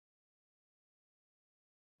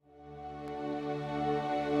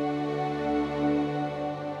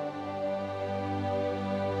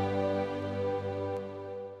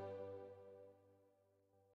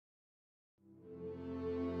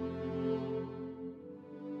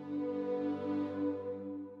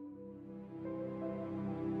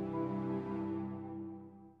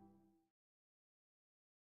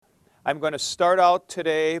I'm going to start out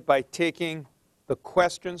today by taking the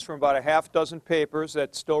questions from about a half dozen papers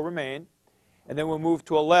that still remain, and then we'll move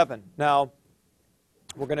to 11. Now,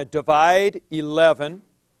 we're going to divide 11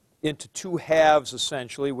 into two halves,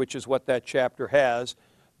 essentially, which is what that chapter has.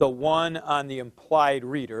 The one on the implied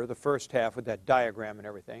reader, the first half with that diagram and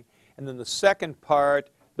everything, and then the second part,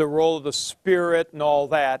 the role of the Spirit and all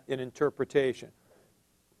that in interpretation.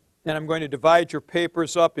 And I'm going to divide your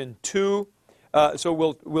papers up in two. So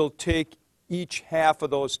we'll take each half of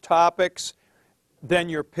those topics, then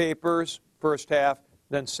your papers, first half,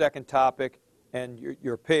 then second topic, and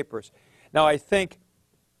your papers. Now, I think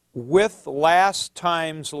with last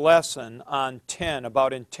time's lesson on 10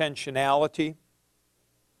 about intentionality,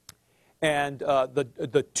 and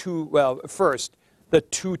the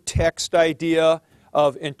two text idea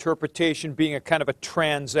of interpretation being a kind of a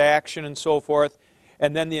transaction and so forth,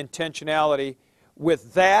 and then the intentionality,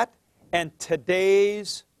 with that and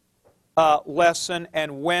today's lesson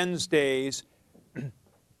and Wednesday's,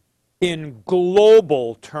 in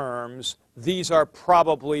global terms, these are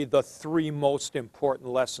probably the three most important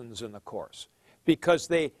lessons in the course, because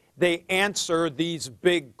they answer these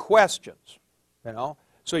big questions, you know.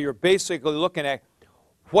 So you're basically looking at,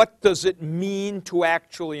 what does it mean to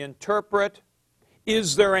actually interpret?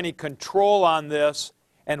 Is there any control on this?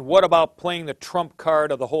 And what about playing the trump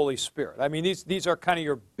card of the Holy Spirit? I mean, these are kind of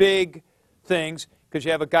your big things, because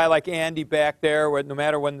you have a guy like Andy back there, where no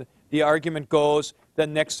matter when the argument goes,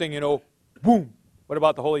 then next thing you know, boom, what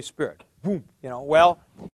about the Holy Spirit? Boom, you know, well,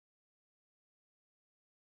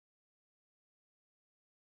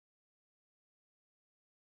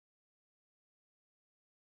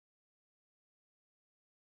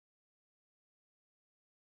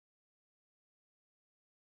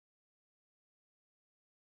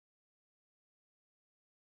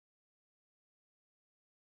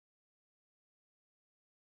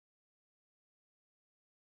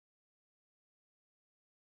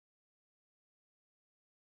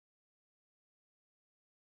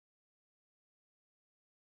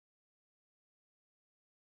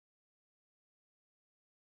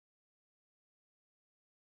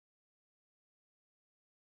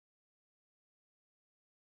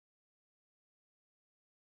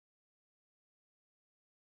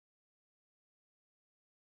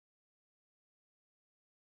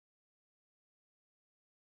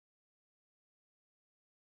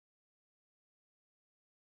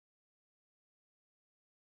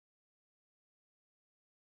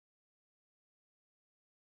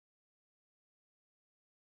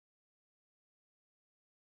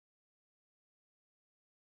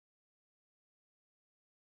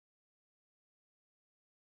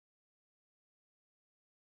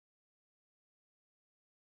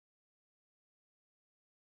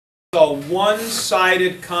 a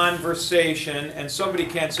one-sided conversation, and somebody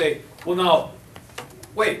can't say, well, now,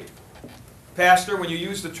 wait, Pastor, when you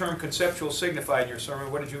use the term conceptual signified in your sermon,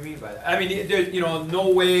 what did you mean by that? I mean, there's, no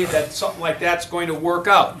way that something like that's going to work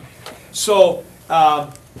out. So,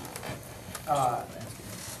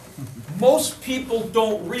 most people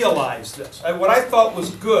don't realize this. What I thought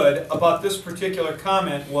was good about this particular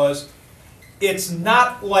comment was, it's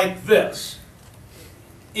not like this.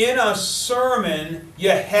 In a sermon, you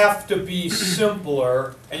have to be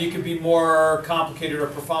simpler, and you can be more complicated or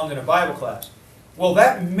profound in a Bible class. Well,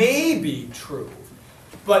 that may be true,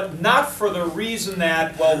 but not for the reason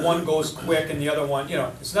that, well, one goes quick and the other one,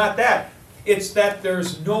 it's not that. It's that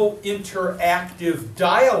there's no interactive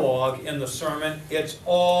dialogue in the sermon. It's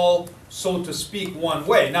all, so to speak, one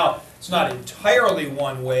way. Now, it's not entirely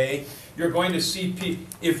one way. You're going to see people,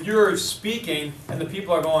 if you're speaking and the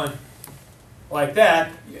people are going like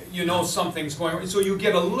that, something's going on. So you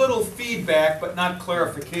get a little feedback, but not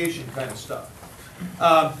clarification kind of stuff.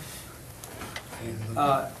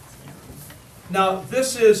 Now,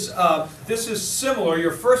 this is similar.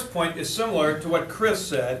 Your first point is similar to what Chris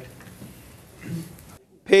said.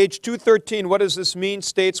 Page 213, what does this mean?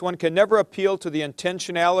 States one can never appeal to the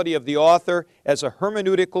intentionality of the author as a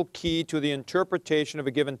hermeneutical key to the interpretation of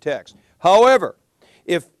a given text. However,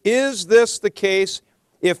 is this the case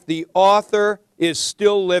if the author is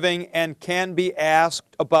still living and can be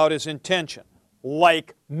asked about his intention,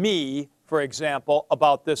 like me, for example,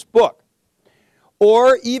 about this book?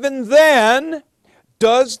 Or even then,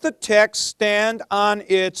 does the text stand on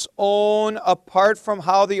its own apart from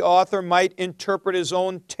how the author might interpret his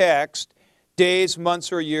own text days,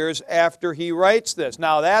 months, or years after he writes this?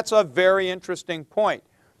 Now, that's a very interesting point.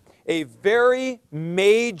 A very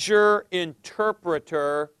major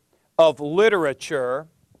interpreter of literature,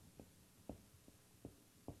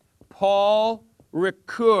 Paul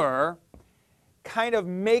Ricoeur, kind of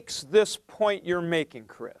makes this point you're making,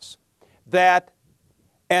 Chris. that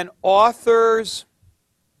an author's,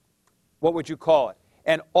 what would you call it?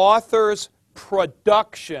 An author's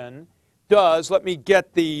production does, let me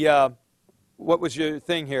get the, what was your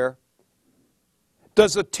thing here?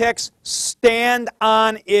 Does the text stand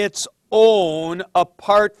on its own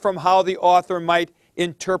apart from how the author might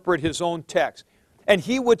interpret his own text? And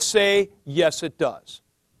he would say, yes, it does.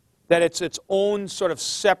 That it's its own sort of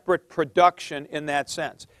separate production in that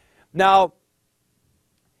sense. Now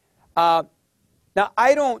I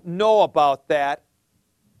don't know about that.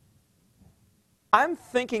 I'm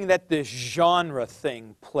thinking that this genre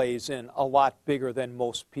thing plays in a lot bigger than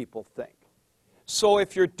most people think. So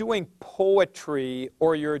if you're doing poetry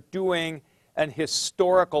or you're doing an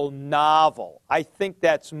historical novel, I think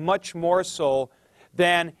that's much more so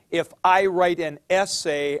than if I write an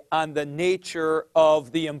essay on the nature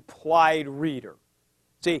of the implied reader.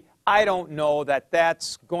 See, I don't know that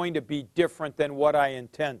that's going to be different than what I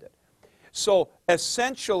intended. So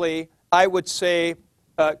essentially, I would say,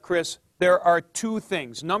 Chris, there are two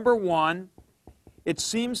things. Number one, it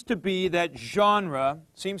seems to me that genre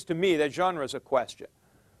is a question.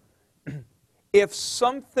 If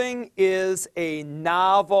something is a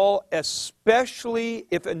novel, especially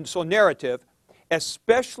if, and so narrative,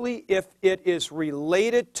 especially if it is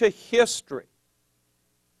related to history,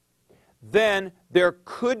 then there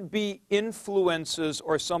could be influences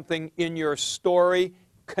or something in your story,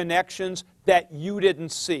 connections that you didn't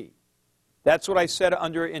see. That's what I said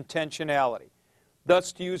under intentionality.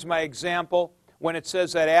 Thus, to use my example, when it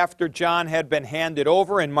says that after John had been handed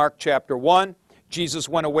over in Mark chapter 1, Jesus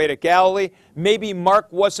went away to Galilee, maybe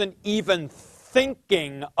Mark wasn't even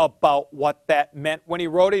thinking about what that meant when he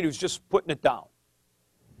wrote it. He was just putting it down.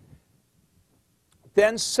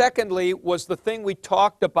 Then secondly was the thing we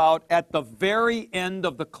talked about at the very end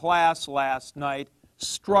of the class last night,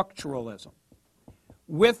 structuralism.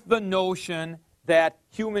 With the notion that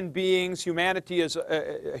humanity is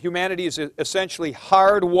essentially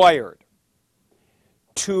hardwired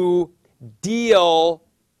to deal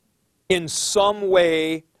in some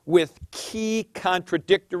way with key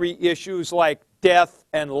contradictory issues like death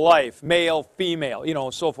and life, male,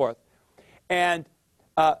 female, so forth. And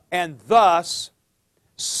thus,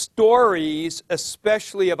 stories,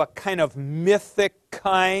 especially of a kind of mythic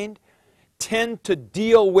kind, tend to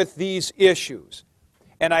deal with these issues.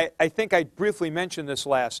 And I think I briefly mentioned this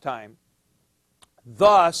last time.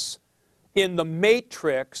 Thus, in The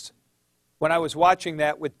Matrix, when I was watching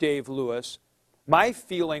that with Dave Lewis, my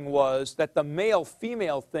feeling was that the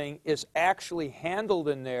male-female thing is actually handled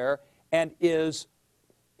in there and is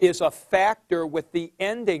a factor with the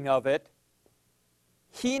ending of it.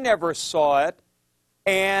 He never saw it,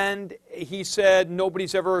 and he said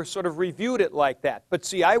nobody's ever sort of reviewed it like that. But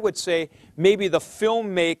see, I would say maybe the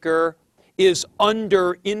filmmaker is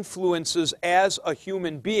under influences as a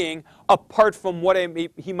human being apart from what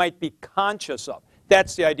he might be conscious of.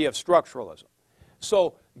 That's the idea of structuralism.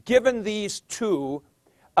 So given these two,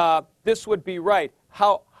 this would be right.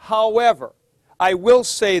 However, I will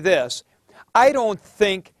say this. I don't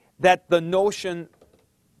think that the notion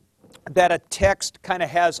that a text kind of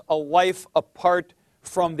has a life apart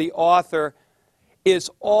from the author is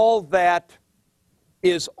all that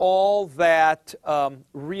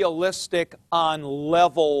realistic on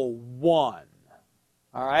level one.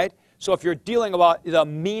 All right? So if you're dealing about the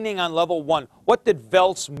meaning on level one, what did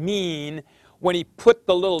Veltz mean when he put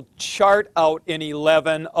the little chart out in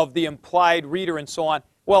 11 of the implied reader and so on?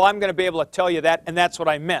 Well, I'm going to be able to tell you that, and that's what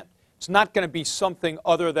I meant. It's not going to be something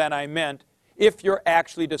other than I meant if you're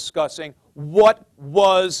actually discussing what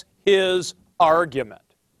was his argument.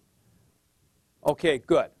 Okay,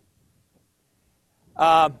 good.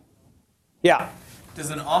 Yeah. Does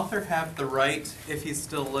an author have the right, if he's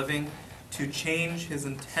still living, to change his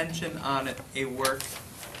intention on a work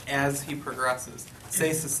as he progresses?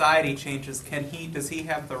 Say society changes, does he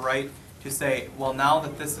have the right to say, well, now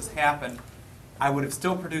that this has happened, I would have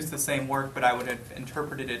still produced the same work, but I would have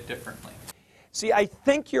interpreted it differently? See, I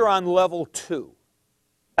think you're on level 2.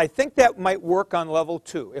 I think that might work on level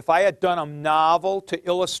 2. If I had done a novel to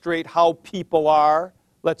illustrate how people are,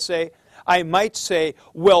 let's say, I might say,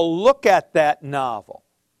 well, look at that novel.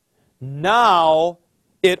 Now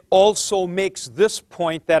it also makes this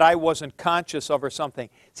point that I wasn't conscious of or something.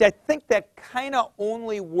 See, I think that kind of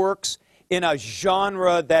only works in a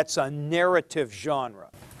genre that's a narrative genre.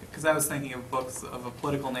 Because I was thinking of books of a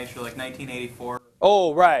political nature like 1984.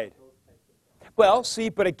 Oh, right. Well, see,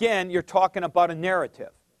 but again, you're talking about a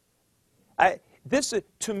narrative.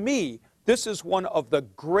 To me, this is one of the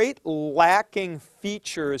great lacking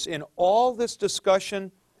features in all this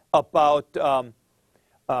discussion about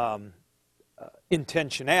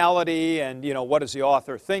intentionality and, what is the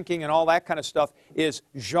author thinking and all that kind of stuff, is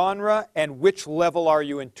genre and which level are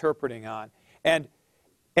you interpreting on. And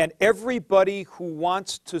everybody who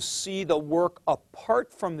wants to see the work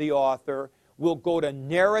apart from the author will go to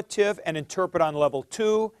narrative and interpret on level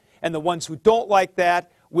 2, and the ones who don't like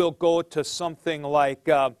that will go to something like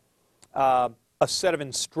a set of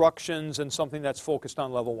instructions and something that's focused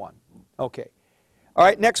on level 1. Okay. All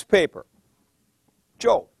right, next paper.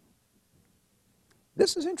 Joe.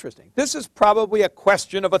 This is interesting. This is probably a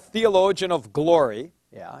question of a theologian of glory.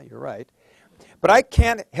 Yeah, you're right. But I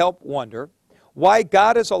can't help wonder why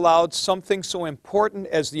God has allowed something so important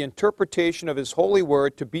as the interpretation of His holy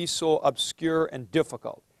word to be so obscure and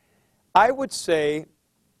difficult. I would say,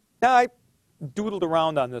 now I doodled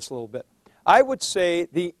around on this a little bit. I would say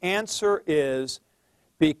the answer is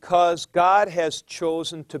because God has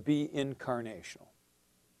chosen to be incarnational.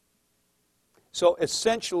 So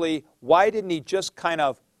essentially, why didn't He just kind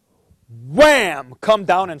of, wham, come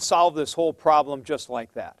down and solve this whole problem just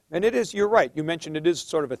like that? And it is, you're right, you mentioned it is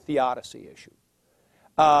sort of a theodicy issue.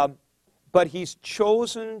 But He's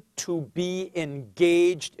chosen to be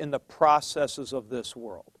engaged in the processes of this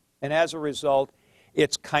world. And as a result,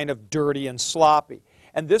 it's kind of dirty and sloppy.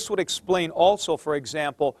 And this would explain also, for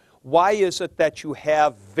example, why is it that you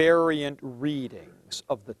have variant readings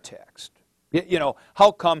of the text?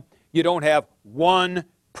 How come you don't have one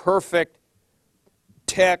perfect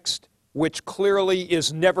text which clearly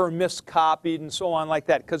is never miscopied and so on like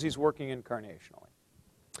that? Because He's working incarnationally.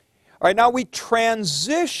 All right, now we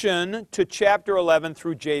transition to chapter 11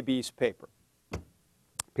 through JB's paper.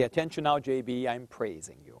 Pay attention now, JB, I'm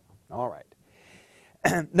praising you. All right.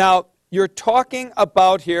 Now, you're talking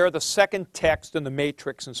about here the second text in the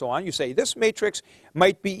matrix and so on. You say this matrix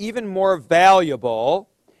might be even more valuable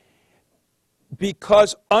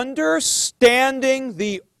because understanding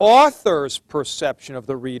the author's perception of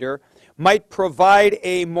the reader might provide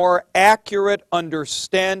a more accurate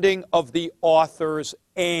understanding of the author's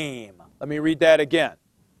aim. Let me read that again.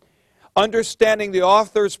 Understanding the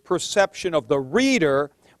author's perception of the reader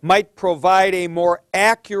might provide a more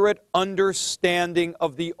accurate understanding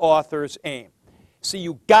of the author's aim. See,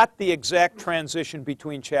 you got the exact transition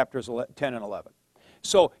between chapters 10 and 11.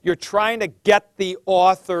 So you're trying to get the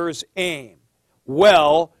author's aim.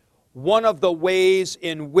 Well, one of the ways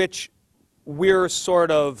in which we're sort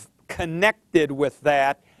of connected with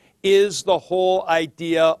that is the whole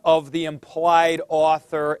idea of the implied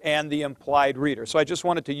author and the implied reader. So I just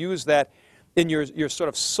wanted to use that in your sort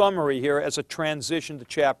of summary here as a transition to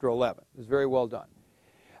chapter 11. It's very well done.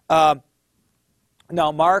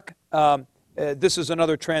 Now, Mark, this is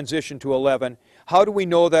another transition to 11. How do we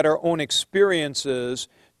know that our own experiences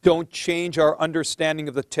don't change our understanding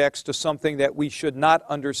of the text to something that we should not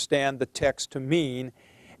understand the text to mean?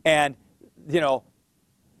 And,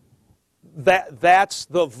 that's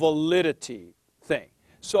the validity thing.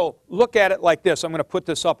 So look at it like this. I'm going to put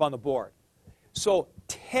this up on the board. So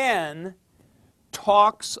 10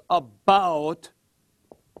 talks about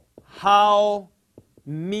how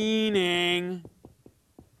meaning,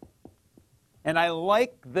 and I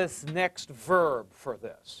like this next verb for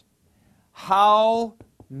this, how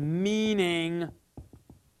meaning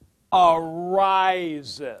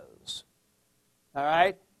arises. All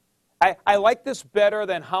right? I like this better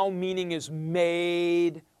than how meaning is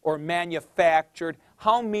made or manufactured.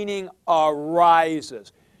 How meaning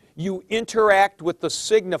arises. You interact with the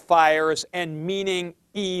signifiers and meaning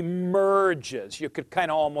emerges. You could kind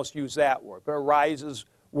of almost use that word, but arises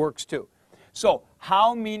works too. So,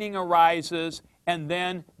 how meaning arises, and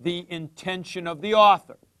then the intention of the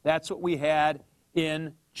author. That's what we had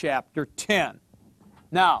in chapter 10.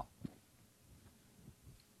 Now,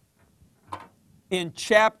 in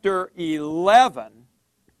chapter 11,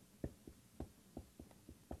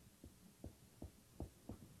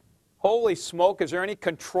 holy smoke, is there any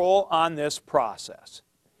control on this process?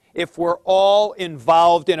 If we're all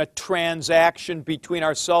involved in a transaction between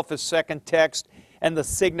ourselves as second text and the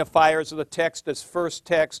signifiers of the text as first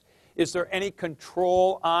text, is there any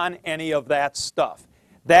control on any of that stuff?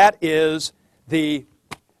 That is the,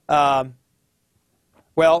 Oz,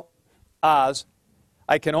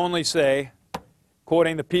 I can only say,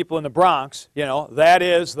 quoting the people in the Bronx, that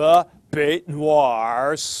is the bête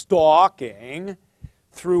noire stalking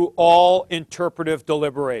through all interpretive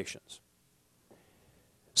deliberations.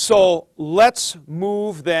 So let's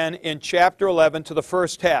move then in chapter 11 to the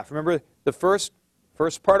first half. Remember, the first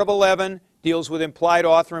part of 11 deals with implied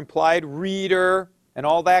author, implied reader, and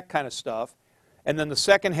all that kind of stuff. And then the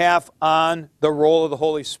second half on the role of the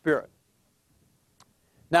Holy Spirit.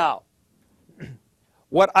 Now,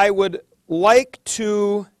 what I would like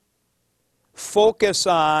to focus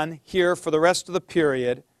on here for the rest of the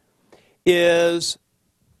period is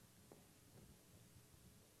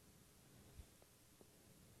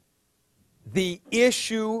the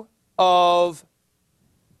issue of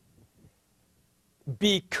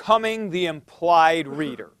becoming the implied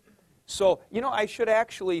reader. So, I should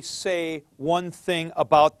actually say one thing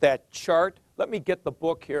about that chart. Let me get the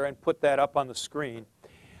book here and put that up on the screen.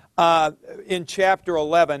 In chapter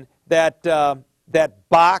 11, that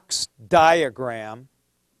box diagram,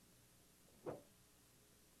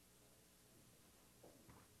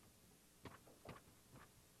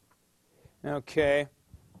 okay,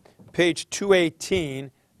 page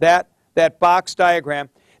 218, that box diagram.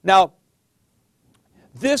 Now,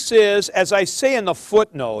 this is, as I say in the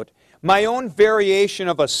footnote, my own variation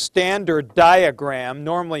of a standard diagram,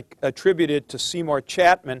 normally attributed to Seymour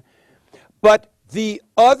Chapman, but the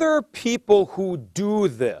other people who do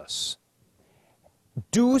this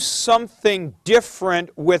do something different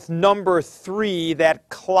with number 3, that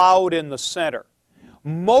cloud in the center.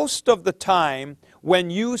 Most of the time, when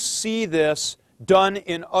you see this done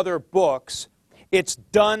in other books, it's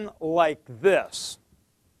done like this.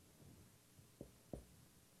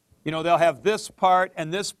 They'll have this part,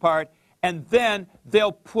 and then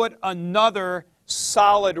they'll put another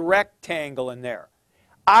solid rectangle in there.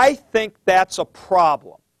 I think that's a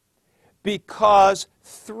problem because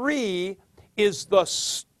 3 is the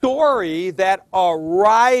story that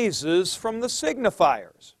arises from the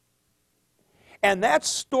signifiers. And that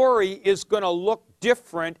story is going to look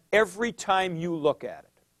different every time you look at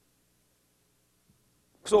it.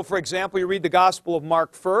 So, for example, you read the Gospel of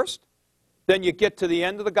Mark first, then you get to the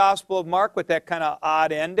end of the Gospel of Mark with that kind of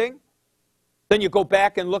odd ending. Then you go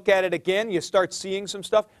back and look at it again, you start seeing some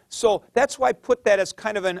stuff. So that's why I put that as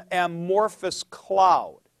kind of an amorphous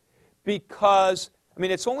cloud, because,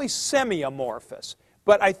 it's only semi-amorphous,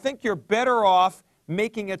 but I think you're better off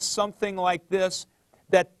making it something like this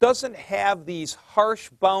that doesn't have these harsh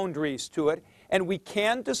boundaries to it, and we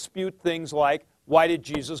can dispute things like, why did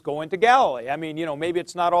Jesus go into Galilee? Maybe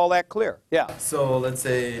it's not all that clear. Yeah. So let's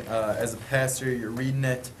say, as a pastor, you're reading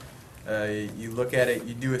it, you look at it,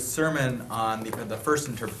 you do a sermon on the first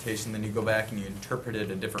interpretation, then you go back and you interpret it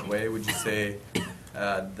a different way. Would you say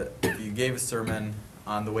that if you gave a sermon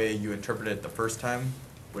on the way you interpreted it the first time,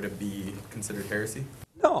 would it be considered heresy?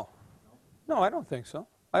 No, I don't think so.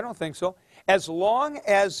 As long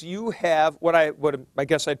as you have, I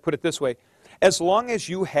guess I'd put it this way, as long as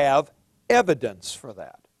you have evidence for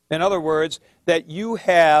that. In other words, that you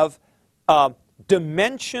have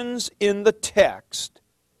dimensions in the text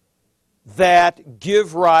that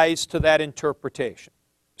give rise to that interpretation.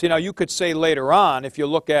 See, now you could say later on, if you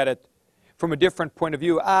look at it from a different point of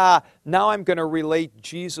view, now I'm going to relate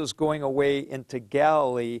Jesus going away into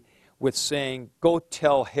Galilee with saying, go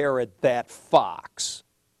tell Herod that fox.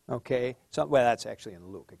 Okay? Well, that's actually in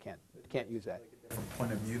Luke. I can't use that. Different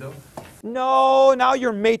point of view, though? No, now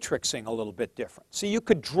you're matrixing a little bit different. See, you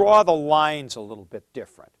could draw the lines a little bit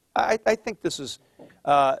different. I think this is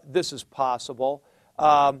possible.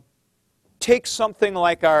 Take something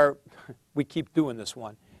like we keep doing this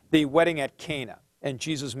one, the wedding at Cana, and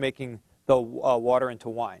Jesus making the water into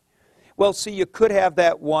wine. Well, see, you could have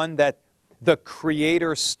that one that the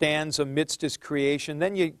Creator stands amidst His creation.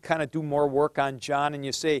 Then you kind of do more work on John, and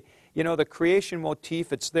you say, the creation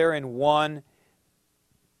motif, it's there in 1,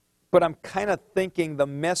 but I'm kind of thinking the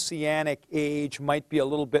Messianic age might be a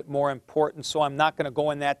little bit more important, so I'm not going to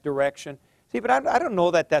go in that direction. See, but I don't know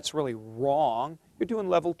that that's really wrong. You're doing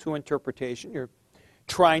level 2 interpretation. You're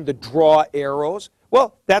trying to draw arrows.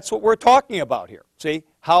 Well, that's what we're talking about here. See,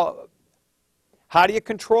 how do you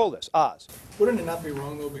control this? Oz. Wouldn't it not be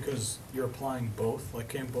wrong, though, because you're applying both? Like,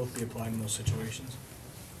 can't both be applied in those situations?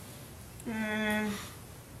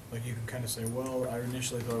 Like, you can kind of say, well, I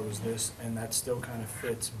initially thought it was this, and that still kind of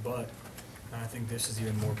fits, but I think this is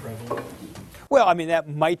even more prevalent. Well, that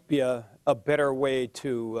might be a better way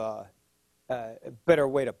to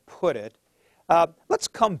put it. Let's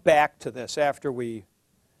come back to this after we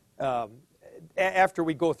go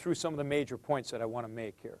through some of the major points that I want to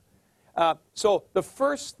make here. So the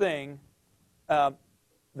first thing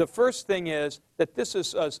is that this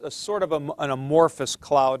is a sort of an amorphous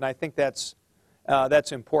cloud, and I think that's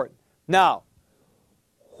important. Now,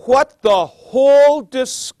 what the whole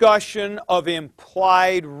discussion of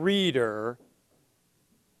implied reader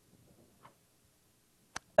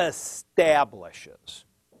establishes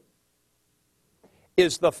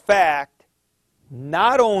is the fact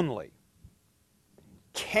not only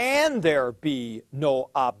can there be no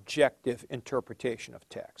objective interpretation of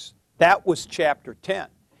text. That was chapter 10,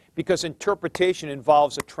 because interpretation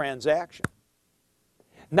involves a transaction.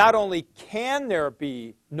 not only can there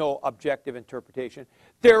be no objective interpretation,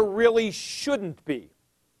 there really shouldn't be.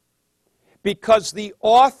 Because the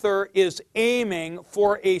author is aiming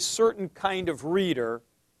for a certain kind of reader,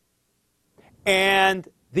 and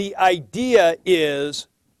the idea is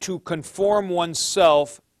to conform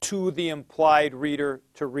oneself to the implied reader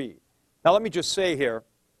to read. Now let me just say here,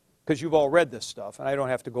 because you've all read this stuff, and I don't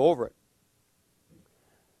have to go over it.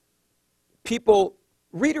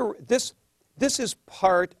 This is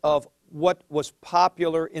part of what was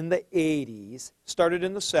popular in the 80s, started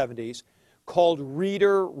in the 70s, called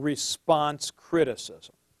reader response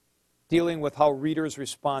criticism, dealing with how readers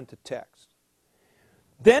respond to text.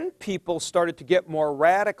 Then people started to get more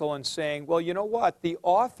radical in saying, well, you know what, the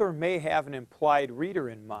author may have an implied reader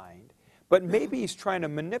in mind, but maybe he's trying to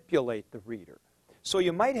manipulate the reader. So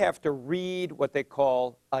you might have to read what they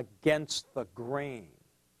call against the grain.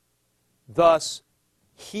 Thus,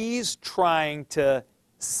 he's trying to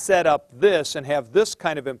set up this and have this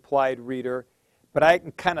kind of implied reader, but I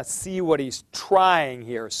can kind of see what he's trying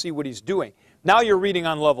here, see what he's doing. Now you're reading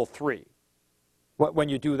on level 3 when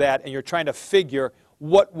you do that, and you're trying to figure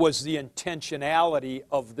what was the intentionality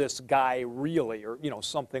of this guy really, or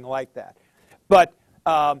something like that. But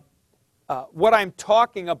what I'm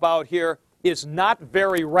talking about here is not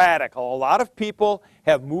very radical. A lot of people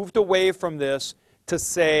have moved away from this to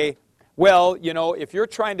say, well, if you're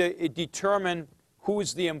trying to determine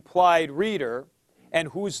who's the implied reader and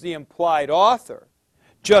who's the implied author,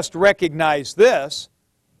 just recognize this: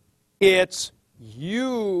 it's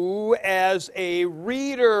you as a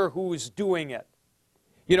reader who's doing it.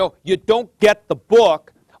 You don't get the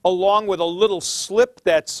book along with a little slip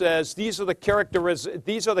that says these are the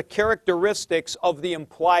characteristics of the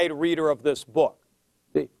implied reader of this book.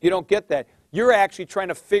 You don't get that. You're actually trying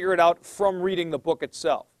to figure it out from reading the book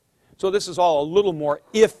itself. So this is all a little more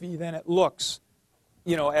iffy than it looks,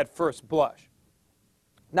 at first blush.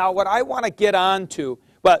 Now, what I want to get on to,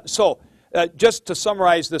 just to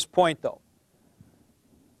summarize this point, though,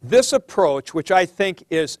 this approach, which I think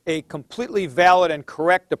is a completely valid and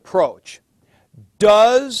correct approach,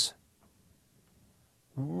 does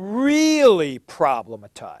really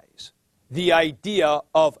problematize the idea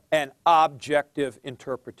of an objective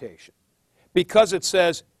interpretation. Because it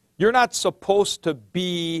says you're not supposed to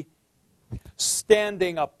be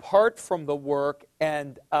standing apart from the work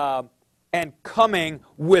and coming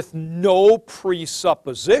with no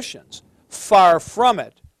presuppositions. Far from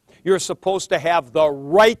it. You're supposed to have the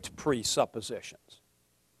right presuppositions.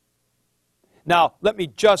 Now, let me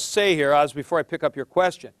just say here, before I pick up your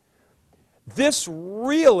question, this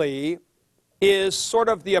really is sort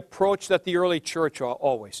of the approach that the early church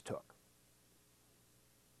always took.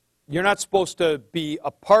 You're not supposed to be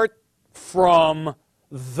apart from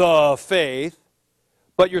the faith,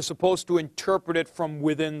 but you're supposed to interpret it from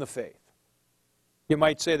within the faith. You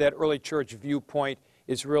might say that early church viewpoint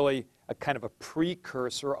is really a kind of a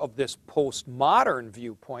precursor of this postmodern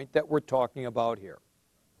viewpoint that we're talking about here.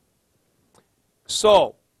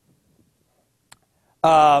 So,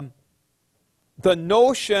 the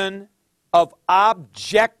notion of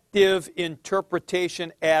objective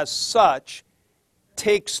interpretation as such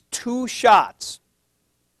takes two shots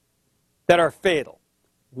that are fatal.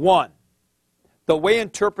 One, the way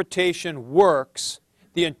interpretation works,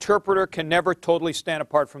 the interpreter can never totally stand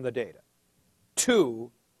apart from the data.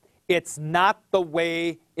 Two, it's not the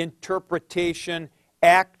way interpretation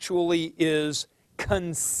actually is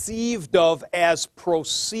conceived of as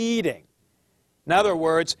proceeding. In other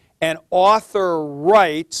words, an author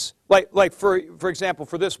writes, like for example,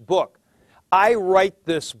 for this book, I write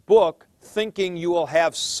this book thinking you will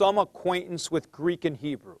have some acquaintance with Greek and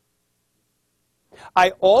Hebrew.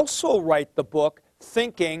 I also write the book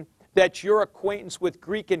thinking that your acquaintance with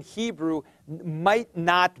Greek and Hebrew might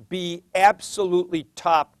not be absolutely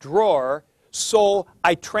top drawer, so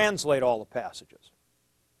I translate all the passages.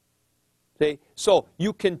 See? So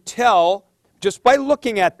you can tell, just by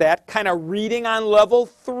looking at that, kind of reading on level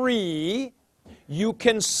 3, you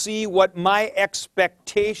can see what my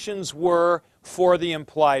expectations were for the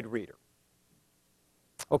implied reader.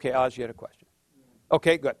 Okay, Oz, you had a question.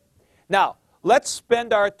 Okay, good. Now, let's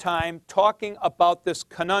spend our time talking about this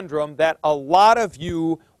conundrum that a lot of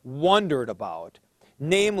you wondered about,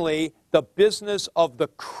 namely the business of the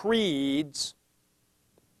creeds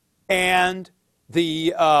and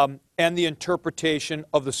the interpretation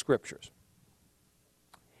of the Scriptures.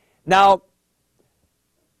 Now,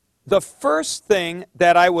 the first thing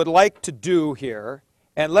that I would like to do here,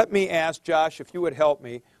 and let me ask Josh if you would help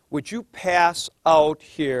me, would you pass out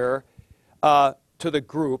here to the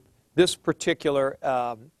group this particular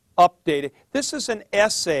updated. This is an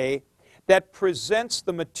essay that presents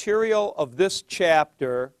the material of this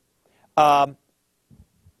chapter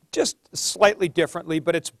just slightly differently,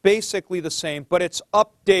 but it's basically the same, but it's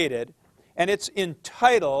updated, and it's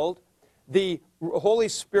entitled The Holy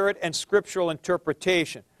Spirit and Scriptural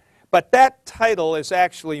Interpretation. But that title is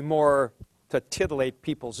actually more to titillate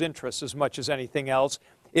people's interests as much as anything else.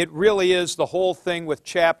 It really is the whole thing with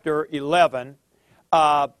chapter 11,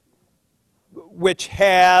 which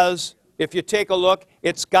has, if you take a look,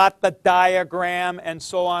 it's got the diagram and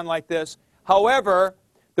so on like this. However,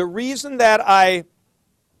 the reason that I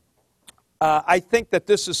think that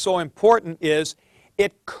this is so important is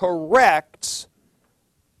it corrects.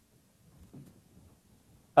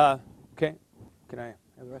 Okay, can I have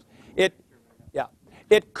the rest?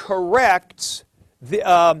 It corrects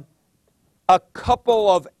a couple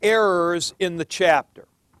of errors in the chapter.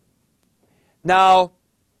 Now,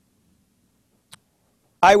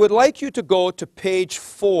 I would like you to go to page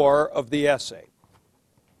 4 of the essay.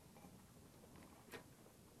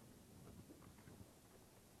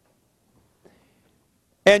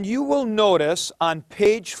 And you will notice on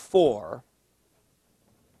page 4,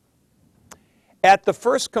 at the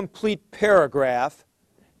first complete paragraph,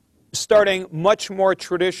 starting much more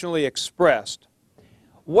traditionally expressed,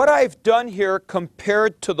 what I've done here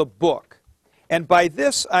compared to the book, and by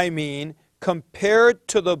this I mean compared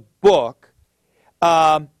to the book,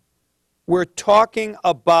 we're talking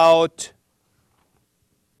about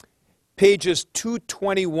pages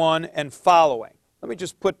 221 and following. Let me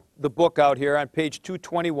just put the book out here on page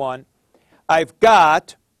 221. I've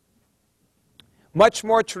got, much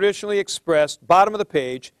more traditionally expressed, bottom of the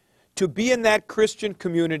page, to be in that Christian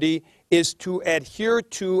community is to adhere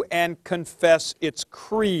to and confess its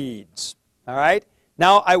creeds. All right?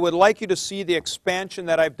 Now, I would like you to see the expansion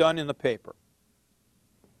that I've done in the paper.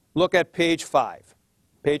 Look at page 5.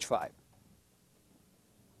 Page 5.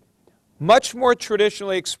 Much more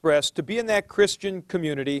traditionally expressed, to be in that Christian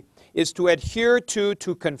community is to adhere to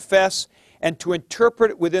confess, and to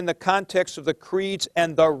interpret within the context of the creeds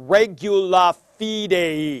and the regula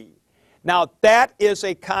fidei. Now, that is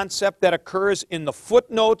a concept that occurs in the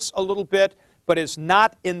footnotes a little bit, but is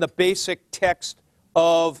not in the basic text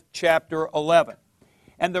of chapter 11.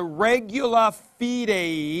 And the regula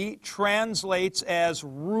fidei translates as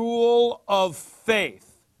rule of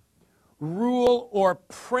faith, rule or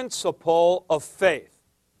principle of faith.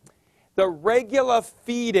 The regula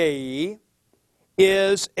fidei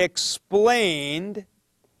is explained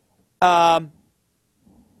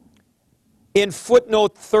in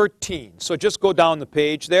footnote 13. So just go down the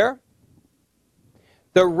page there.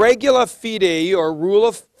 The regula fidei, or rule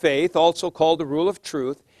of faith, also called the rule of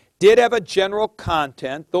truth, did have a general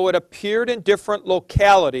content, though it appeared in different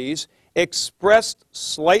localities, expressed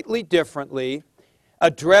slightly differently,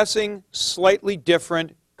 addressing slightly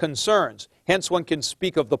different concerns. Hence one can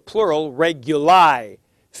speak of the plural, reguli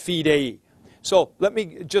fidei. So let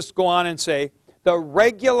me just go on and say, the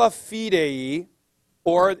regula fidei,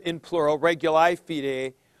 or in plural, reguli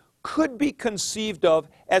fidei, could be conceived of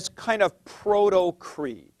as kind of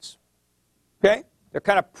proto-creeds. Okay? They're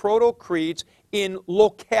kind of proto-creeds in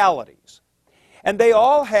localities. And they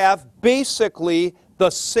all have basically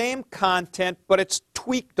the same content, but it's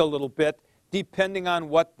tweaked a little bit depending on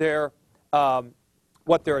what they're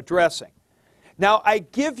addressing. Now, I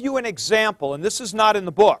give you an example, and this is not in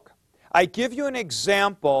the book. I give you an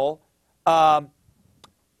example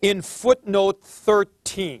in footnote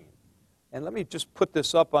 13. And let me just put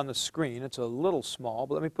this up on the screen. It's a little small,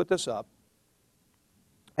 but let me put this up.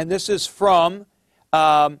 And this is from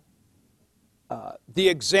the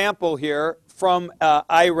example here from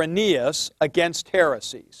Irenaeus against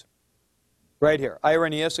heresies. Right here,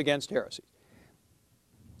 Irenaeus against heresies.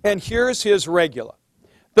 And here's his regula.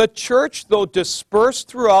 The church, though dispersed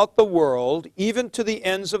throughout the world, even to the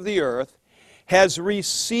ends of the earth, has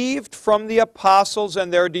received from the apostles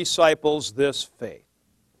and their disciples this faith.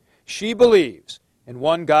 She believes in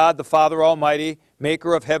one God, the Father Almighty,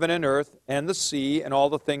 maker of heaven and earth, and the sea, and all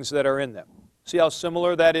the things that are in them. See how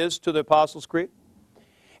similar that is to the Apostles' Creed?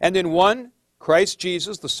 And in one, Christ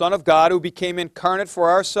Jesus, the Son of God, who became incarnate for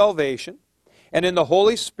our salvation, and in the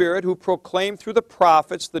Holy Spirit, who proclaimed through the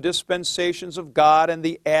prophets the dispensations of God and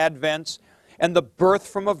the advents, and the birth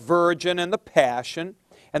from a virgin and the passion,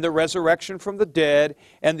 and the resurrection from the dead,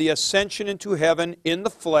 and the ascension into heaven in the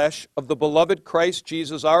flesh of the beloved Christ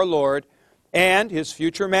Jesus our Lord, and his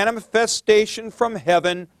future manifestation from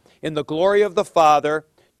heaven in the glory of the Father,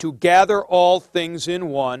 to gather all things in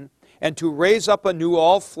one, and to raise up anew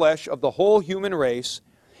all flesh of the whole human race,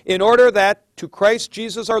 in order that to Christ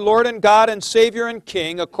Jesus our Lord and God and Savior and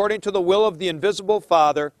King, according to the will of the invisible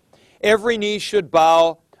Father, every knee should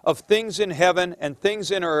bow of things in heaven and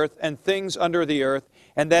things in earth and things under the earth,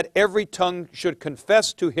 and that every tongue should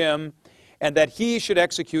confess to him, and that he should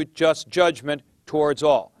execute just judgment towards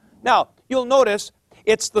all. Now, you'll notice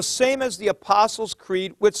it's the same as the Apostles'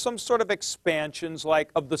 Creed with some sort of expansions like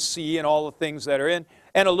of the sea and all the things that are in,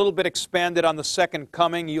 and a little bit expanded on the second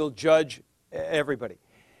coming, you'll judge everybody.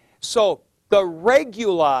 So the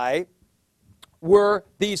reguli were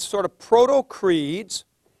these sort of proto-creeds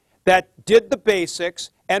that did the basics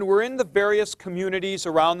and were in the various communities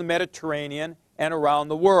around the Mediterranean and around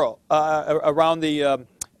the world, around the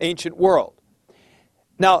ancient world.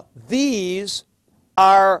 Now, these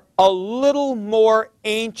are a little more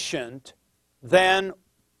ancient than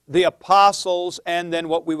the Apostles and then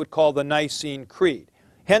what we would call the Nicene Creed.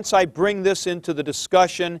 Hence, I bring this into the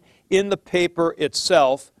discussion in the paper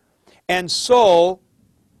itself. And so,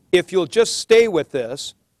 if you'll just stay with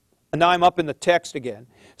this, and now I'm up in the text again,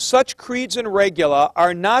 such creeds and regula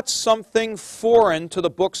are not something foreign to the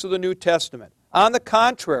books of the New Testament. On the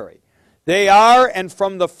contrary, they are, and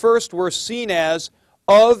from the first were seen as,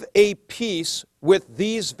 of a piece with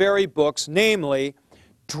these very books, namely,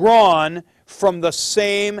 drawn from the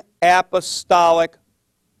same apostolic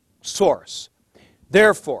source.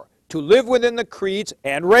 Therefore, to live within the creeds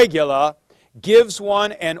and regula gives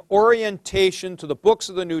one an orientation to the books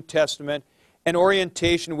of the New Testament, an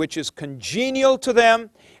orientation which is congenial to them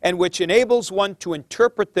and which enables one to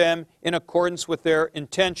interpret them in accordance with their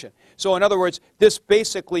intention. So in other words, this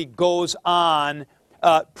basically goes on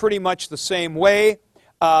pretty much the same way,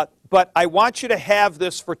 but I want you to have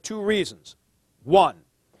this for two reasons. One,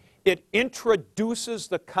 it introduces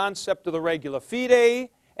the concept of the regula fidei,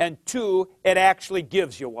 and two, it actually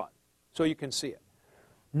gives you one, so you can see it.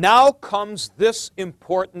 Now comes this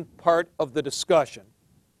important part of the discussion,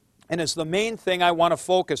 and is the main thing I want to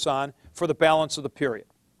focus on for the balance of the period.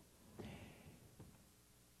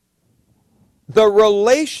 The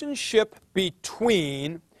relationship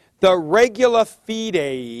between the regula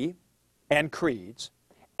fidei and creeds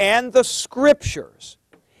and the Scriptures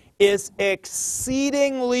is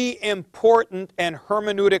exceedingly important and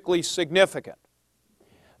hermeneutically significant.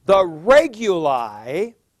 The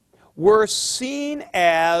reguli were seen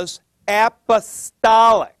as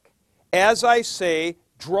apostolic, as I say,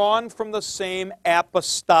 drawn from the same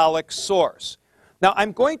apostolic source. Now,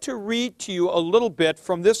 I'm going to read to you a little bit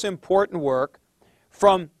from this important work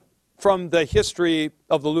from the history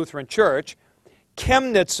of the Lutheran Church,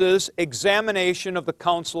 Chemnitz's examination of the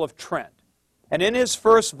Council of Trent. And in his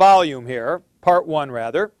first volume here, part one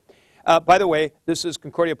rather, by the way, this is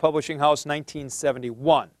Concordia Publishing House,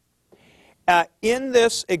 1971. In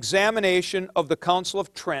this examination of the Council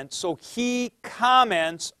of Trent, so he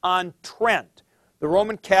comments on Trent, the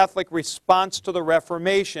Roman Catholic response to the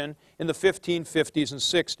Reformation in the 1550s and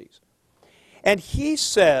 60s. And he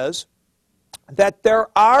says that there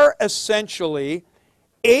are essentially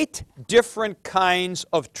 8 different kinds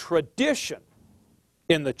of tradition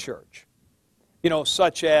in the church. You know,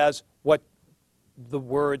 such as what the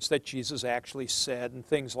words that Jesus actually said and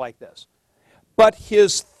things like this. But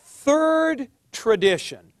his third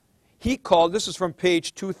tradition, he called, this is from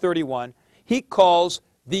page 231, he calls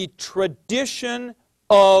the tradition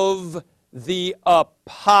of the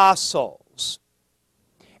apostles.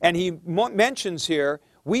 And he mentions here,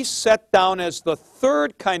 we set down as the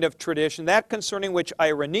third kind of tradition, that concerning which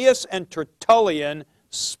Irenaeus and Tertullian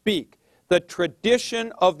speak, the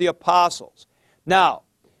tradition of the apostles. Now,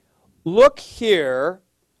 look here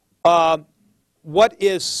what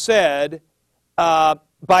is said by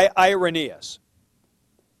Irenaeus.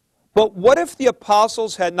 But what if the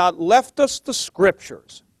apostles had not left us the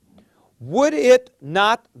Scriptures? Would it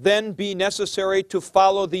not then be necessary to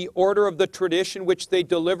follow the order of the tradition which they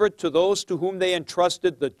delivered to those to whom they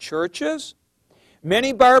entrusted the churches?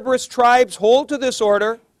 Many barbarous tribes hold to this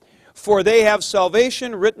order, for they have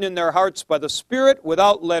salvation written in their hearts by the Spirit,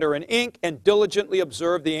 without letter and ink, and diligently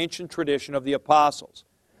observe the ancient tradition of the apostles.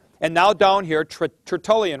 And now down here,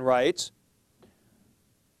 Tertullian writes,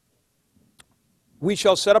 we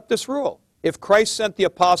shall set up this rule. If Christ sent the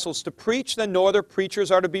apostles to preach, then no other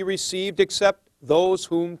preachers are to be received except those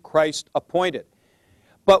whom Christ appointed.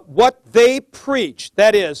 But what they preach,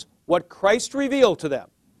 that is, what Christ revealed to them,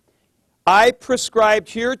 I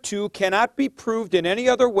prescribed hereto cannot be proved in any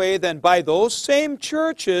other way than by those same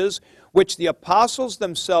churches which the apostles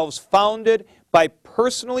themselves founded by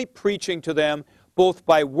personally preaching to them, both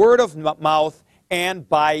by word of mouth and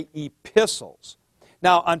by epistles.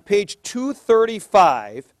 Now, on page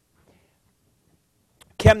 235,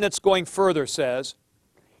 Chemnitz, going further, says,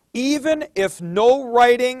 even if no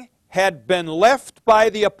writing had been left by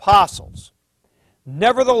the apostles,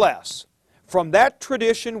 nevertheless, from that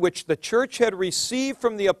tradition which the church had received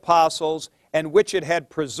from the apostles and which it had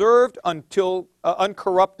preserved until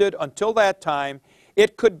uncorrupted until that time,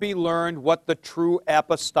 it could be learned what the true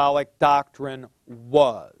apostolic doctrine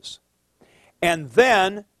was. And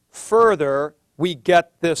then, further, we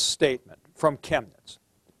get this statement from Chemnitz.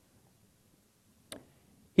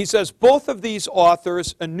 He says, both of these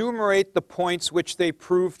authors enumerate the points which they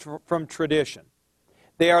proved from tradition.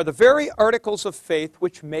 They are the very articles of faith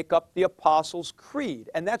which make up the Apostles' Creed,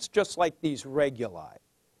 and that's just like these reguli.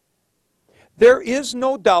 There is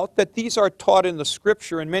no doubt that these are taught in the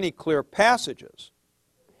Scripture in many clear passages.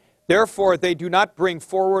 Therefore, they do not bring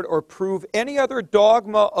forward or prove any other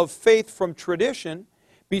dogma of faith from tradition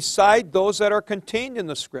beside those that are contained in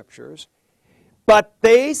the Scriptures, but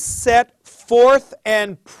they set forth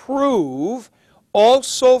and prove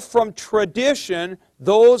also from tradition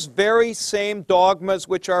those very same dogmas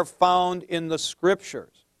which are found in the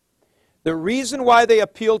Scriptures. The reason why they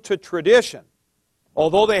appeal to tradition,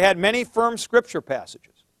 although they had many firm Scripture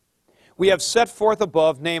passages, we have set forth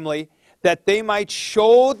above, namely, that they might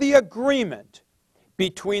show the agreement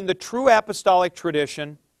between the true apostolic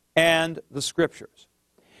tradition and the Scriptures.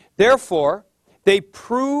 Therefore, they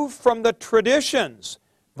prove from the traditions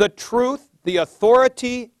the truth, the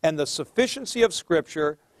authority, and the sufficiency of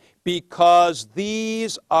Scripture, because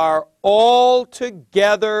these are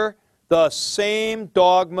altogether the same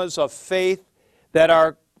dogmas of faith that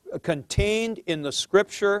are contained in the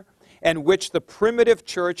Scripture and which the primitive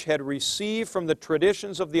church had received from the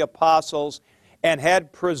traditions of the apostles and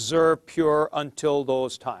had preserved pure until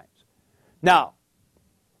those times. Now,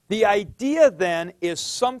 the idea then is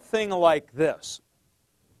something like this.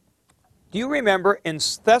 Do you remember in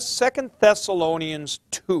 2 Thessalonians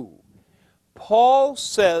 2, Paul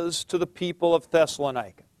says to the people of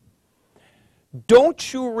Thessalonica,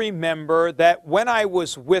 don't you remember that when I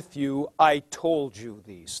was with you, I told you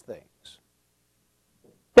these things?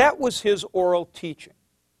 That was his oral teaching.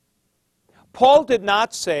 Paul did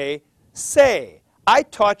not say, I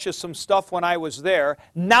taught you some stuff when I was there.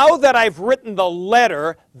 Now that I've written the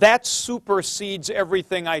letter, that supersedes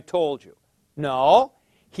everything I told you. No,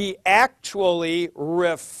 he actually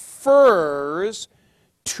refers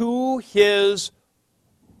to his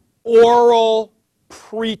oral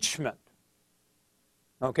preachment.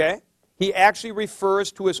 Okay? He actually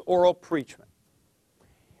refers to his oral preachment.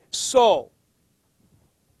 So,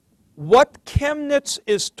 what Chemnitz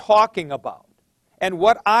is talking about, and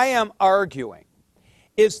what I am arguing,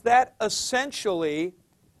 is that essentially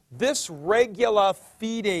this regula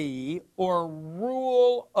fidei, or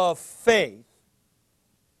rule of faith,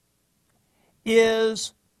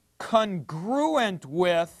 is congruent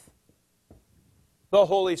with the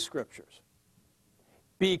Holy Scriptures.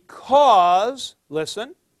 Because,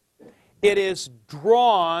 listen, it is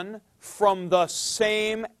drawn from the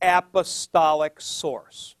same apostolic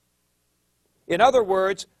source. In other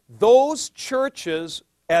words, those churches,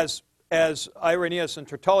 as Irenaeus and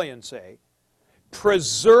Tertullian say,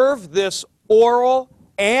 preserve this oral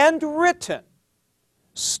and written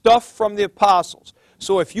stuff from the apostles.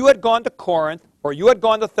 So if you had gone to Corinth or you had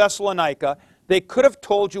gone to Thessalonica, they could have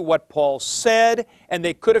told you what Paul said, and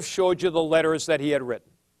they could have showed you the letters that he had written.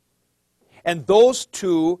 And those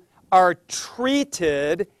two are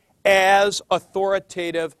treated as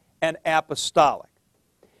authoritative and apostolic.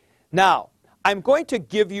 Now, I'm going to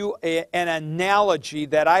give you an analogy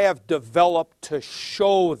that I have developed to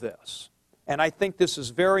show this. And I think this is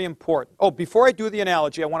very important. Oh, before I do the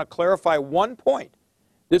analogy, I want to clarify one point.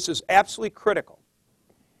 This is absolutely critical.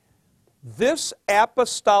 This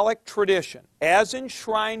apostolic tradition, as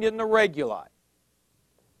enshrined in the reguli,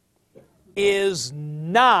 is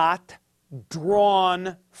not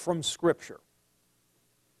drawn from Scripture.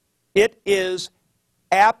 It is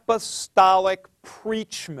apostolic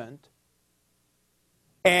preachment,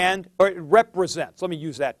 or it represents, let me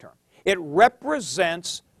use that term. It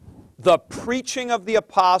represents the preaching of the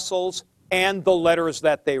apostles and the letters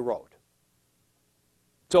that they wrote.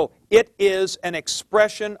 So it is an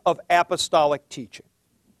expression of apostolic teaching.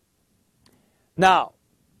 Now,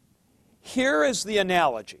 here is the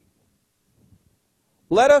analogy.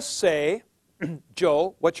 Let us say,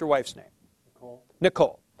 Joe, what's your wife's name?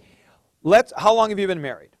 Nicole. How long have you been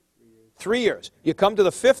married? 3 years. You come to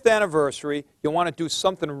the 5th anniversary, you want to do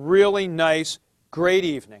something really nice, great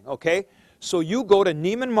evening, okay? So you go to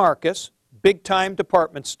Neiman Marcus, big-time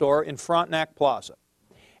department store in Frontenac Plaza,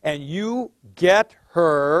 and you get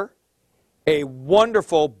her a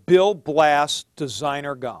wonderful Bill Blass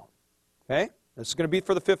designer gown, okay? This is going to be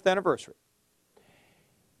for the 5th anniversary.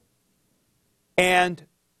 And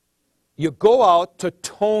you go out to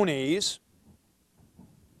Tony's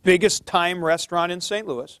biggest time restaurant in St.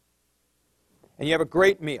 Louis, and you have a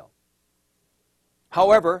great meal.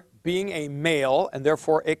 However, being a male and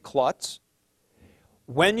therefore a klutz,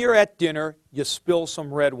 when you're at dinner, you spill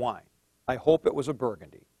some red wine. I hope it was a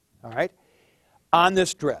Burgundy, all right, on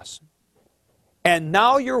this dress. And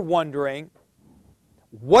now you're wondering,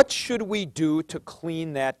 what should we do to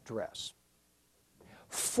clean that dress?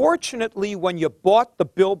 Fortunately, when you bought the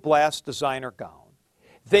Bill Blass designer gown,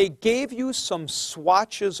 they gave you some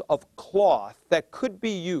swatches of cloth that could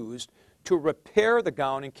be used to repair the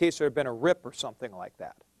gown in case there had been a rip or something like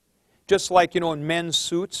that. Just like, in men's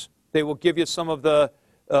suits, they will give you some of the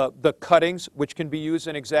cuttings, which can be used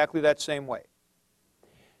in exactly that same way.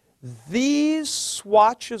 These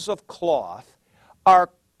swatches of cloth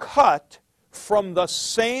are cut from the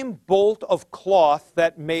same bolt of cloth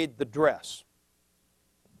that made the dress.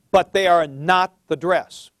 But they are not the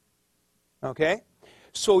dress. Okay?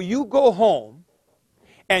 So you go home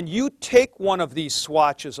and you take one of these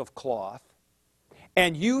swatches of cloth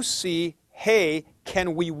and you see, hey,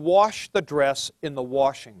 can we wash the dress in the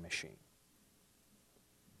washing machine?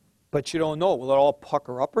 But you don't know. Will it all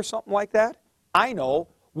pucker up or something like that? I know.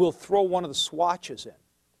 We'll throw one of the swatches in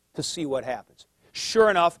to see what happens. Sure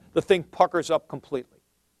enough, the thing puckers up completely.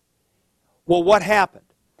 Well, what happened?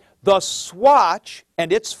 The swatch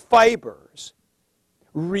and its fibers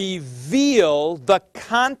reveal the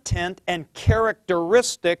content and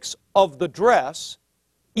characteristics of the dress,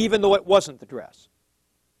 even though it wasn't the dress.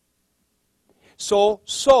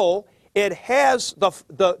 So it has,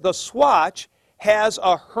 the swatch has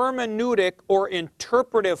a hermeneutic or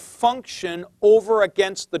interpretive function over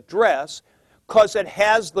against the dress because it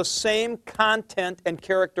has the same content and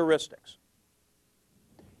characteristics.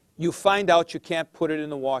 You find out you can't put it in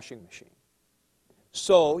the washing machine.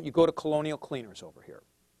 So you go to Colonial Cleaners over here.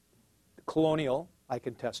 Colonial, I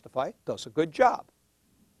can testify, does a good job.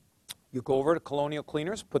 You go over to Colonial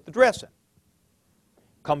Cleaners, put the dress in.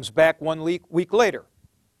 Comes back 1 week later.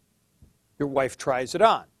 Your wife tries it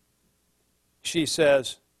on. She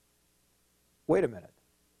says, wait a minute.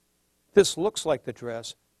 This looks like the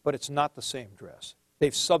dress, but it's not the same dress.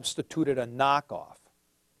 They've substituted a knockoff.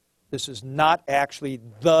 This is not actually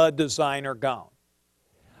the designer gown.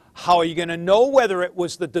 How are you going to know whether it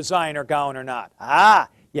was the designer gown or not?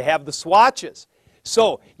 You have the swatches.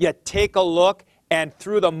 So you take a look and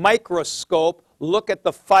through the microscope, look at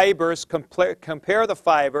the fibers, compare the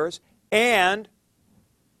fibers, and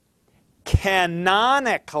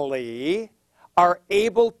canonically are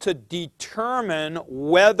able to determine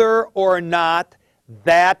whether or not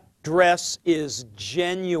that dress is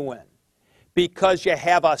genuine, because you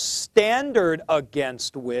have a standard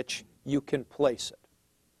against which you can place it.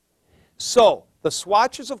 So, the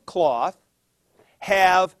swatches of cloth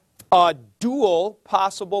have a dual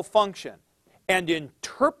possible function, an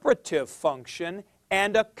interpretive function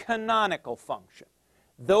and a canonical function.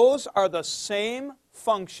 Those are the same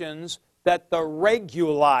functions that the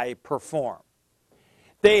reguli perform.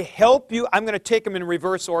 They help you, I'm going to take them in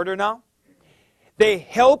reverse order now. They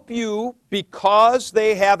help you, because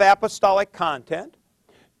they have apostolic content,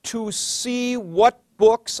 to see what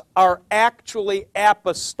books are actually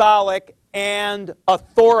apostolic and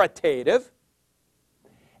authoritative.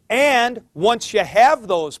 And once you have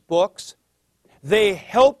those books, they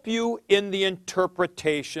help you in the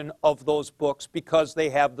interpretation of those books because they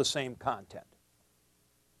have the same content.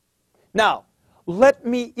 Now, let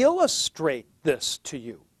me illustrate this to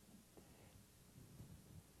you.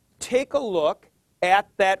 Take a look at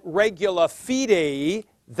that regula fidei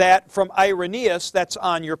that from Irenaeus that's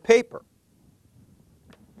on your paper.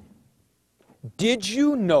 Did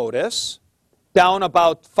you notice down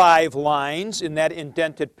about 5 lines in that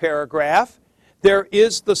indented paragraph, there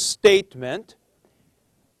is the statement,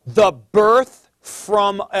 the birth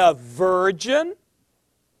from a virgin?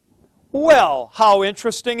 Well, how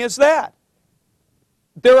interesting is that?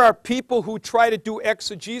 There are people who try to do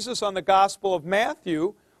exegesis on the Gospel of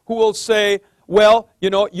Matthew who will say, well,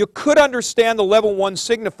 you could understand the level 1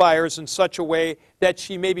 signifiers in such a way that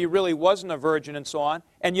she maybe really wasn't a virgin and so on.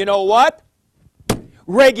 And you know what?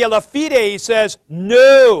 Regula fidei says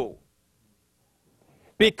no.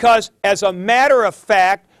 Because as a matter of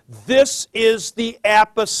fact, this is the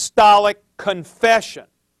apostolic confession.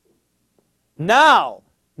 Now,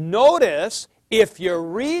 notice, if you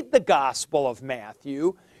read the Gospel of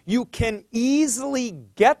Matthew, you can easily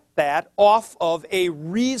get that off of a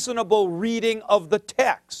reasonable reading of the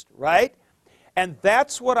text, right? And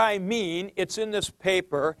that's what I mean. It's in this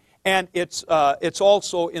paper, and it's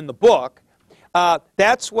also in the book.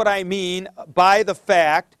 That's what I mean by the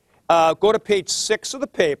fact, go to page 6 of the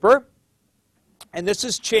paper, and this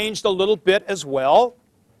has changed a little bit as well.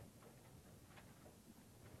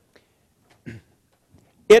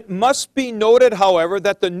 It must be noted, however,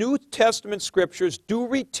 that the New Testament scriptures do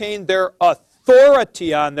retain their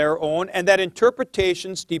authority on their own, and that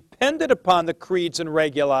interpretations dependent upon the creeds and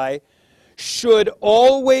reguli should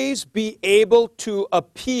always be able to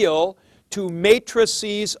appeal to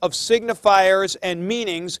matrices of signifiers and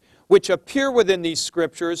meanings which appear within these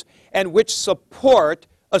scriptures and which support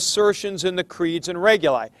assertions in the creeds and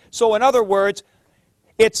reguli. So in other words,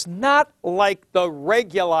 it's not like the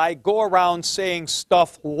reguli go around saying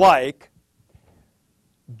stuff like,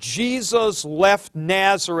 Jesus left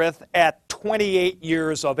Nazareth at 28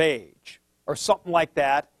 years of age, or something like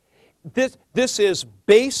that. This is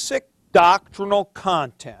basic doctrinal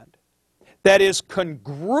content that is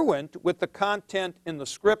congruent with the content in the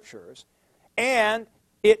Scriptures, and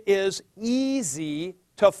it is easy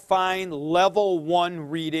to find level 1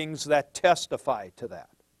 readings that testify to that.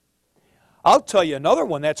 I'll tell you another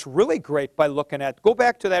one that's really great by looking at, go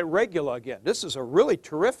back to that regula again. This is a really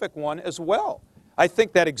terrific one as well. I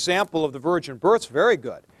think that example of the virgin birth is very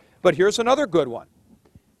good. But here's another good one,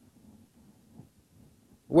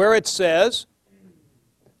 where it says,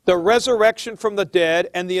 the resurrection from the dead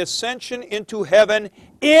and the ascension into heaven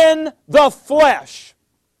in the flesh.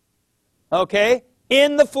 Okay?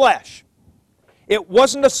 In the flesh. It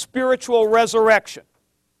wasn't a spiritual resurrection.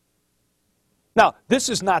 Now, this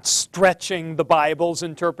is not stretching the Bible's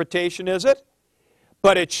interpretation, is it?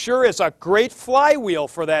 But it sure is a great flywheel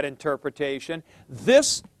for that interpretation.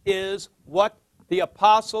 This is what the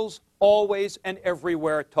apostles always and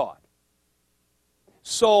everywhere taught.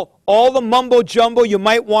 So all the mumbo-jumbo you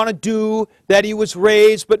might want to do, that he was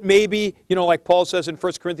raised, but maybe, like Paul says in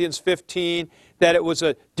 1 Corinthians 15, that it was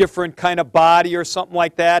a different kind of body or something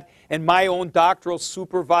like that. And my own doctoral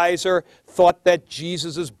supervisor thought that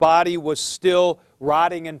Jesus' body was still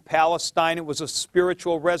rotting in Palestine. It was a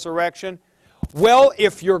spiritual resurrection. Well,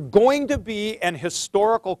 if you're going to be an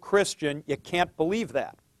historical Christian, you can't believe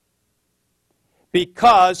that.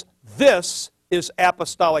 Because this is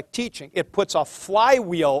apostolic teaching. It puts a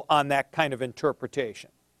flywheel on that kind of interpretation.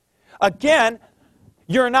 Again,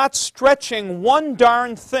 you're not stretching one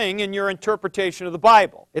darn thing in your interpretation of the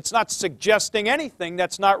Bible. It's not suggesting anything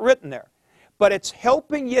that's not written there. But it's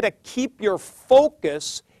helping you to keep your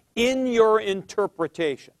focus in your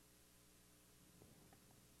interpretation.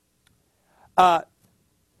 Now,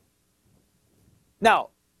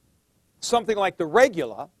 something like the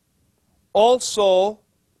regula also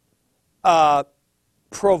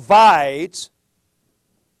provides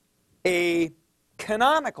a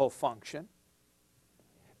canonical function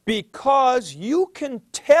because you can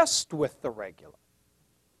test with the regula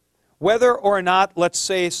whether or not, let's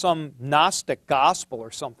say, some Gnostic gospel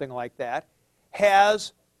or something like that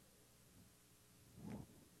has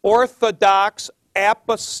orthodox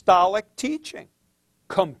apostolic teaching.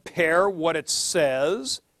 Compare what it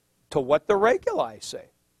says to what the reguli say.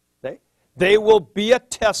 They will be a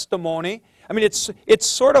testimony. I mean, it's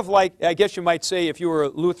sort of like, I guess you might say, if you were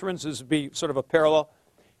Lutherans, this would be sort of a parallel.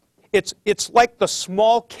 It's like the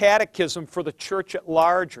small catechism for the church at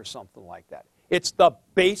large or something like that. It's the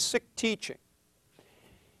basic teaching.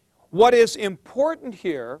 What is important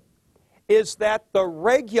here is that the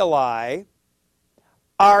reguli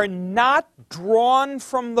are not drawn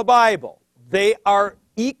from the Bible. They are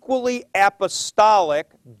equally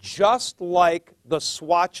apostolic, just like the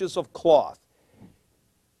swatches of cloth.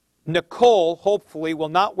 Nicole, hopefully, will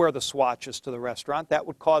not wear the swatches to the restaurant. That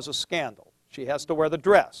would cause a scandal. She has to wear the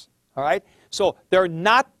dress. All right? So they're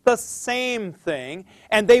not the same thing,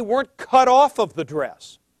 and they weren't cut off of the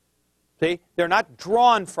dress. See? They're not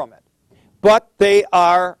drawn from it. But they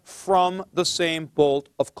are from the same bolt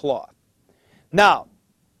of cloth. Now,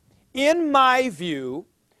 in my view,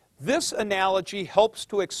 this analogy helps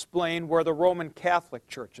to explain where the Roman Catholic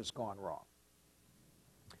Church has gone wrong.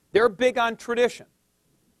 They're big on tradition,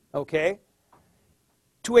 okay?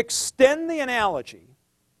 To extend the analogy,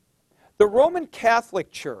 the Roman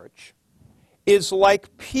Catholic Church is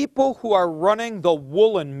like people who are running the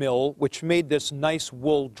woolen mill which made this nice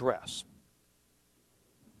wool dress.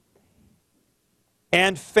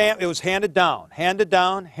 And it was handed down,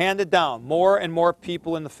 more and more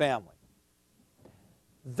people in the family.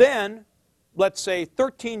 Then, let's say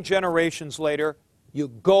 13 generations later, you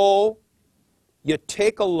go, you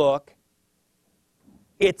take a look,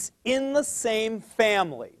 it's in the same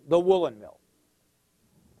family, the woolen mill.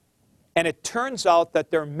 And it turns out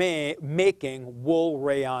that they're making wool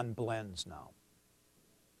rayon blends now.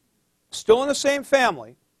 Still in the same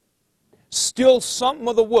family, still some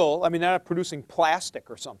of the wool, I mean, they're not producing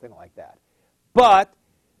plastic or something like that. But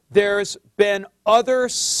there's been other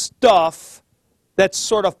stuff that's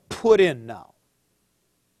sort of put in now.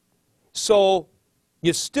 So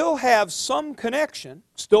You still have some connection,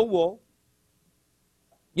 still wool.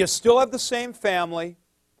 You still have the same family,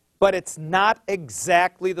 but it's not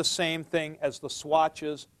exactly the same thing as the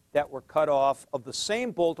swatches that were cut off of the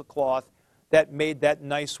same bolt of cloth that made that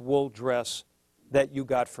nice wool dress that you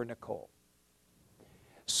got for Nicole.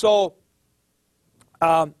 So,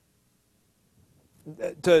 to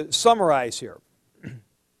summarize here,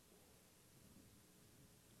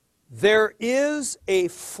 there is a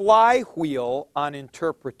flywheel on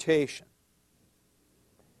interpretation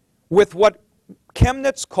with what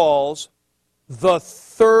Chemnitz calls the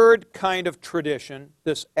third kind of tradition,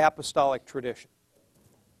 this apostolic tradition.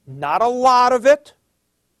 Not a lot of it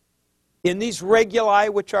in these reguli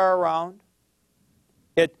which are around.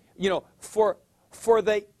 For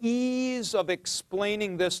the ease of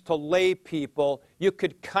explaining this to lay people, you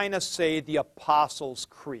could kind of say the Apostles'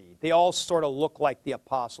 Creed. They all sort of look like the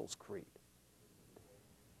Apostles' Creed.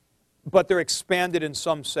 But they're expanded in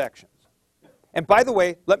some sections. And by the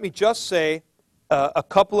way, let me just say, a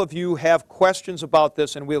couple of you have questions about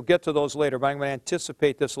this, and we'll get to those later, but I'm going to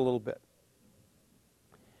anticipate this a little bit.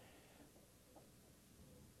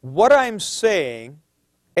 What I'm saying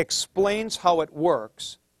explains how it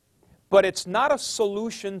works, but it's not a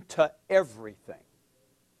solution to everything.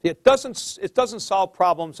 It doesn't solve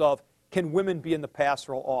problems of, can women be in the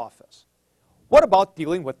pastoral office? What about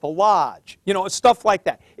dealing with the lodge? Stuff like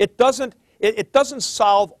that. It doesn't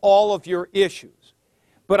solve all of your issues.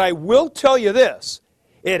 But I will tell you this,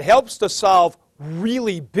 it helps to solve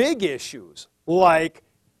really big issues, like,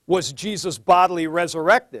 was Jesus bodily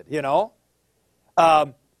resurrected,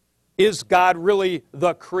 Is God really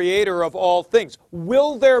the creator of all things?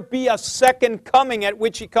 Will there be a second coming at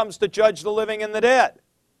which he comes to judge the living and the dead?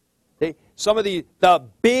 Some of the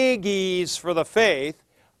biggies for the faith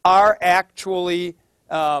are actually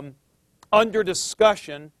under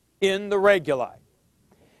discussion in the reguli.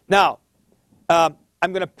 Now,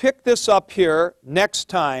 I'm going to pick this up here next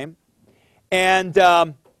time, and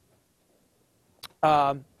I'm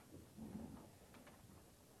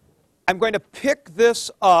going to pick this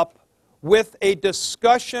up with a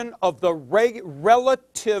discussion of the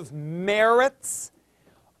relative merits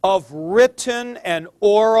of written and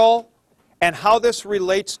oral, and how this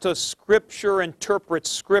relates to Scripture, interprets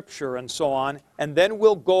Scripture, and so on. And then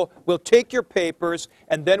we'll take your papers,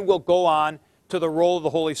 and then we'll go on to the role of the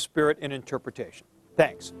Holy Spirit in interpretation.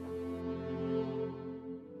 Thanks.